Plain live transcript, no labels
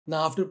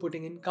Now, after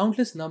putting in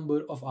countless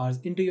number of hours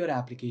into your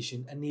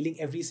application and nailing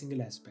every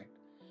single aspect,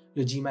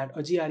 your GMAT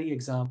or GRE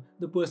exam,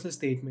 the personal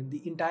statement,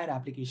 the entire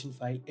application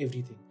file,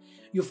 everything,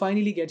 you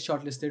finally get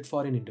shortlisted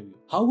for an interview.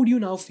 How would you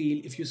now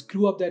feel if you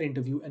screw up that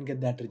interview and get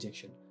that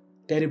rejection?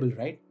 Terrible,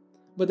 right?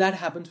 But that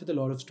happens with a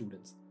lot of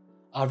students.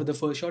 After the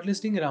first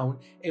shortlisting round,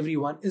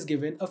 everyone is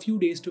given a few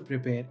days to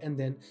prepare and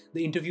then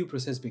the interview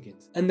process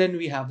begins. And then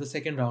we have the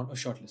second round of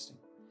shortlisting.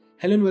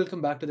 Hello and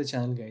welcome back to the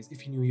channel, guys.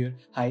 If you're new here,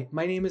 hi,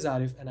 my name is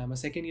Arif and I'm a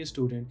second year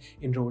student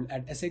enrolled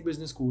at ESSEC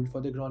Business School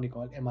for the Grande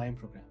Ecole MIM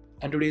program.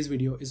 And today's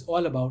video is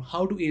all about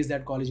how to ace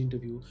that college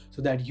interview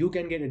so that you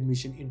can get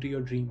admission into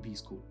your dream B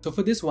school. So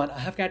for this one, I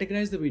have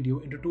categorized the video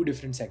into two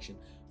different sections.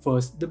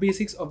 First, the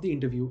basics of the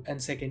interview,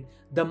 and second,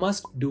 the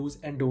must do's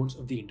and don'ts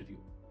of the interview.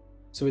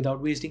 So without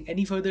wasting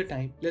any further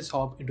time, let's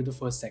hop into the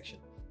first section.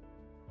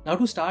 Now,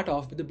 to start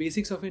off with the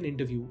basics of an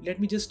interview, let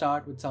me just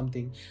start with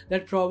something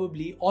that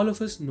probably all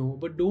of us know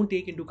but don't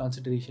take into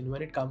consideration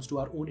when it comes to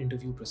our own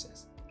interview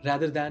process.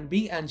 Rather than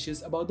being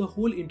anxious about the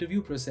whole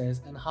interview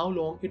process and how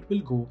long it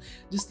will go,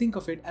 just think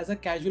of it as a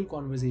casual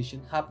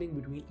conversation happening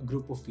between a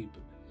group of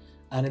people.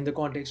 And in the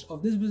context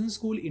of this business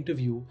school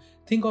interview,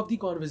 think of the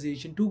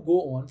conversation to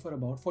go on for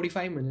about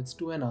 45 minutes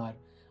to an hour,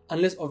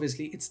 unless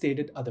obviously it's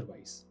stated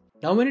otherwise.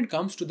 Now, when it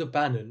comes to the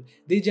panel,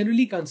 they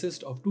generally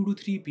consist of 2 to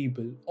 3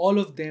 people, all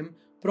of them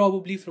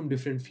probably from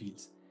different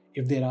fields.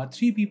 If there are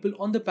 3 people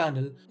on the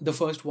panel, the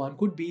first one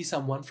could be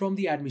someone from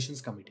the admissions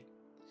committee.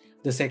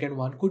 The second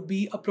one could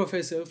be a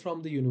professor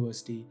from the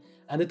university,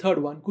 and the third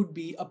one could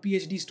be a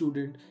PhD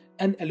student,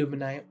 an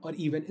alumni, or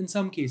even in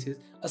some cases,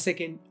 a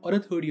second or a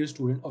third year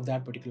student of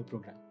that particular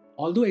program.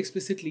 Although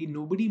explicitly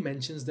nobody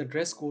mentions the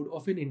dress code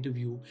of an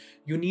interview,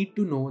 you need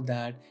to know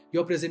that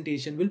your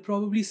presentation will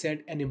probably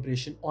set an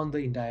impression on the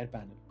entire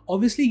panel.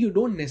 Obviously, you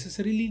don't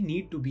necessarily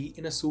need to be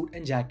in a suit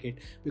and jacket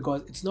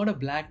because it's not a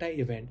black tie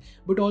event,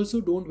 but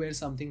also don't wear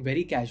something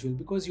very casual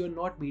because you're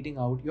not meeting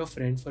out your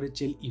friend for a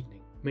chill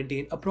evening.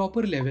 Maintain a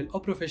proper level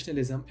of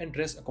professionalism and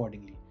dress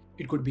accordingly.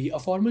 It could be a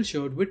formal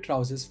shirt with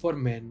trousers for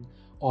men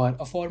or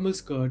a formal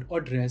skirt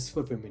or dress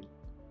for women.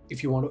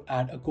 If you want to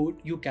add a coat,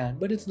 you can,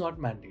 but it's not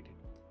mandated.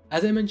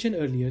 As I mentioned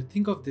earlier,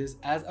 think of this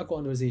as a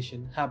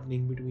conversation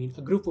happening between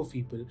a group of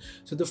people.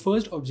 So the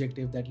first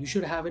objective that you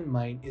should have in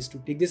mind is to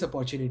take this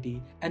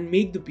opportunity and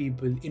make the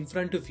people in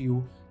front of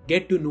you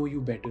get to know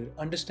you better,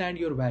 understand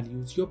your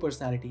values, your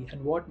personality,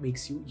 and what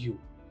makes you you.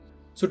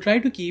 So try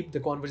to keep the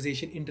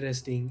conversation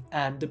interesting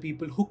and the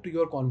people hooked to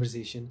your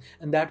conversation,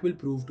 and that will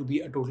prove to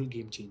be a total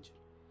game changer.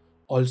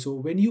 Also,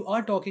 when you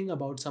are talking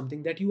about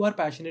something that you are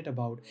passionate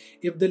about,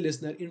 if the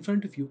listener in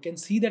front of you can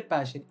see that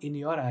passion in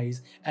your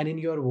eyes and in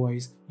your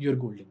voice, you're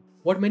golden.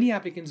 What many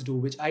applicants do,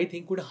 which I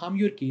think could harm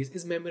your case,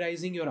 is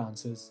memorizing your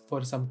answers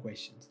for some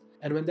questions.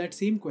 And when that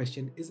same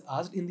question is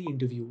asked in the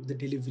interview, the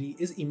delivery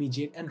is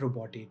immediate and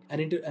robotic,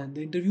 and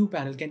the interview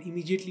panel can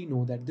immediately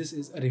know that this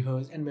is a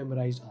rehearsed and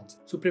memorized answer.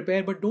 So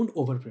prepare, but don't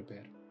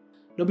over-prepare.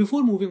 Now,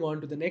 before moving on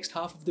to the next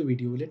half of the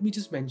video, let me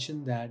just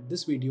mention that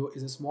this video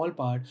is a small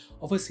part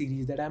of a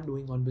series that I'm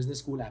doing on business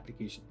school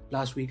application.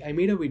 Last week, I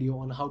made a video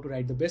on how to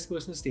write the best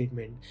personal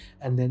statement,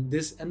 and then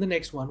this and the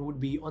next one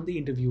would be on the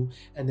interview,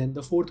 and then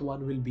the fourth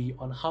one will be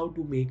on how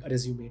to make a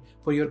resume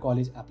for your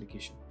college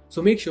application.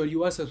 So make sure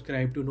you are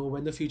subscribed to know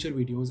when the future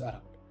videos are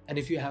out. And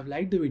if you have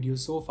liked the video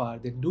so far,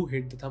 then do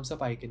hit the thumbs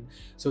up icon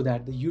so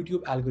that the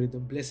YouTube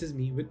algorithm blesses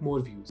me with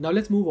more views. Now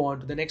let's move on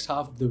to the next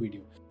half of the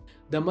video.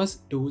 The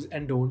must do's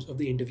and don'ts of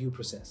the interview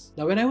process.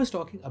 Now, when I was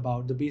talking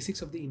about the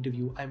basics of the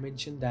interview, I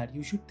mentioned that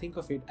you should think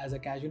of it as a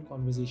casual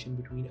conversation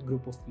between a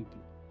group of people.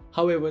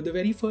 However, the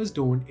very first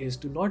don't is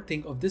to not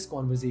think of this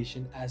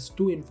conversation as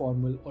too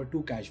informal or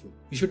too casual.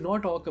 You should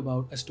not talk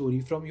about a story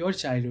from your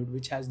childhood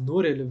which has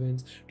no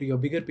relevance to your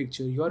bigger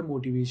picture, your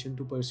motivation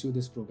to pursue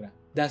this program.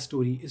 That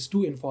story is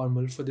too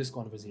informal for this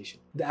conversation.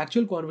 The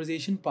actual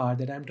conversation part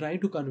that I'm trying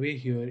to convey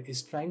here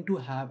is trying to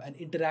have an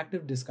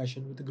interactive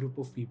discussion with a group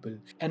of people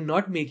and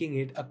not making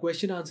it a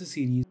question-answer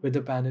series where the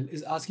panel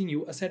is asking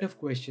you a set of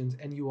questions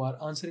and you are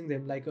answering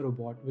them like a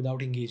robot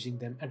without engaging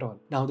them at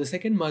all. Now, the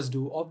second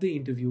must-do of the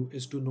interview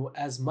is to know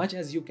as much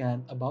as you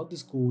can about the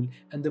school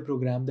and the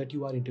program that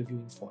you are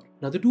interviewing for.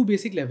 Now, the two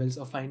basic levels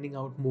of finding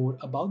out more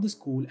about the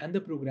school and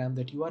the program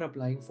that you are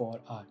applying for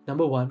are: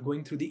 number one,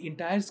 going through the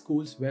entire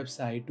school's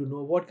website to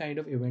know what kind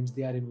of events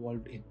they are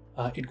involved in.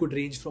 It could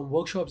range from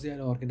workshops they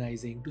are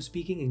organizing to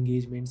speaking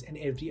engagements and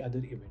every other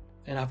event.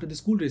 And after the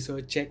school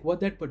research, check what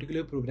that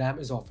particular program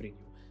is offering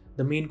you.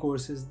 The main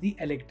courses, the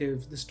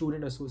electives, the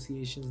student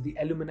associations, the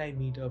alumni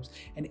meetups,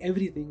 and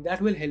everything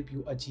that will help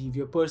you achieve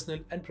your personal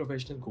and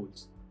professional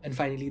goals. And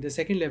finally, the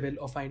second level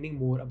of finding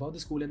more about the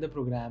school and the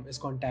program is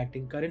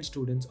contacting current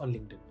students on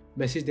LinkedIn.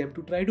 Message them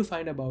to try to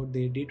find about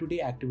their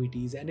day-to-day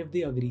activities, and if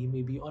they agree,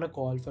 maybe on a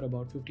call for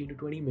about 15 to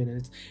 20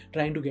 minutes,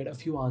 trying to get a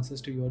few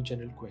answers to your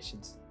general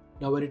questions.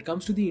 Now, when it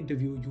comes to the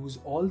interview, use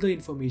all the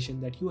information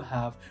that you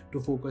have to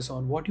focus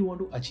on what you want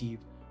to achieve,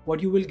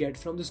 what you will get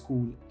from the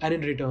school, and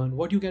in return,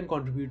 what you can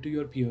contribute to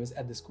your peers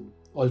at the school.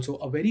 Also,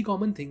 a very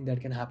common thing that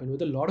can happen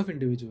with a lot of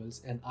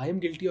individuals, and I am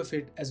guilty of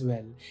it as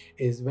well,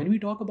 is when we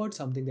talk about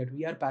something that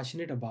we are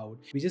passionate about,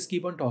 we just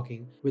keep on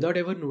talking without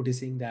ever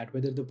noticing that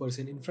whether the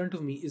person in front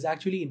of me is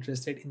actually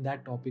interested in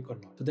that topic or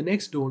not. So the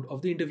next don't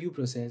of the interview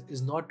process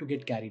is not to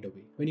get carried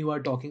away. When you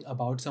are talking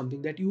about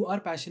something that you are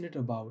passionate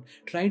about,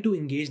 try to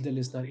engage the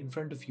listener in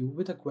front of you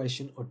with a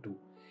question or two.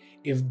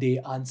 If they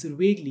answer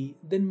vaguely,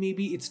 then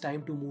maybe it's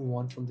time to move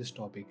on from this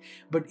topic.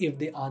 But if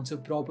they answer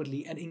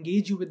properly and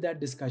engage you with that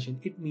discussion,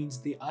 it means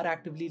they are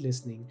actively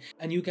listening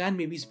and you can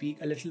maybe speak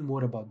a little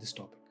more about this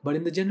topic. But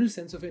in the general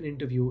sense of an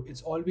interview,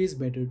 it's always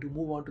better to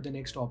move on to the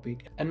next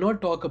topic and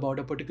not talk about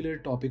a particular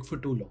topic for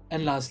too long.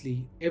 And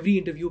lastly, every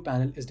interview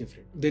panel is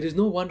different. There is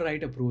no one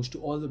right approach to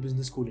all the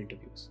business school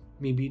interviews.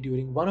 Maybe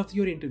during one of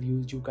your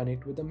interviews, you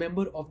connect with a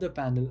member of the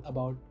panel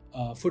about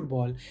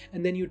football,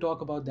 and then you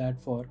talk about that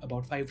for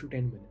about 5 to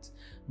 10 minutes.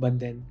 But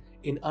then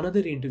in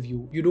another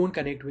interview, you don't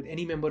connect with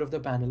any member of the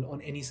panel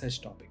on any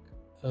such topic.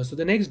 So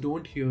the next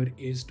don't here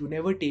is to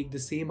never take the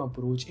same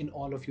approach in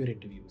all of your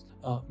interviews.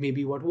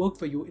 Maybe what worked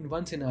for you in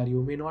one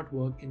scenario may not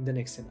work in the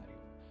next scenario.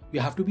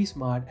 You have to be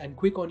smart and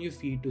quick on your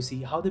feet to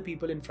see how the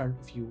people in front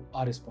of you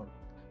are responding.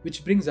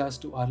 Which brings us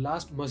to our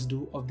last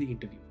must-do of the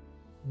interview.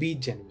 Be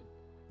genuine.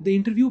 The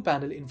interview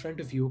panel in front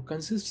of you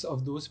consists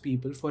of those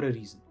people for a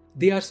reason.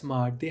 They are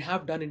smart, they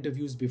have done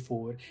interviews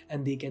before,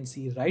 and they can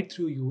see right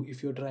through you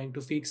if you're trying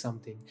to fake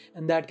something,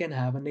 and that can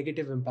have a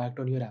negative impact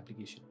on your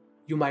application.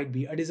 You might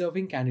be a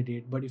deserving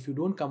candidate, but if you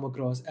don't come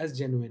across as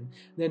genuine,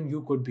 then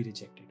you could be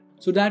rejected.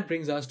 So that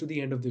brings us to the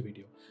end of the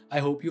video. I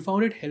hope you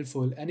found it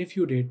helpful, and if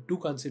you did, do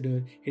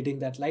consider hitting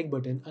that like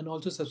button and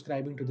also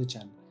subscribing to the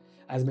channel.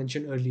 As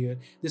mentioned earlier,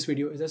 this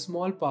video is a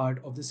small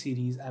part of the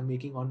series I'm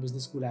making on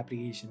business school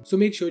application, so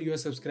make sure you are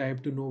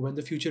subscribed to know when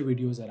the future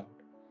videos are out.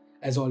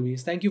 As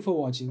always, thank you for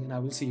watching and I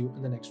will see you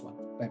in the next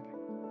one.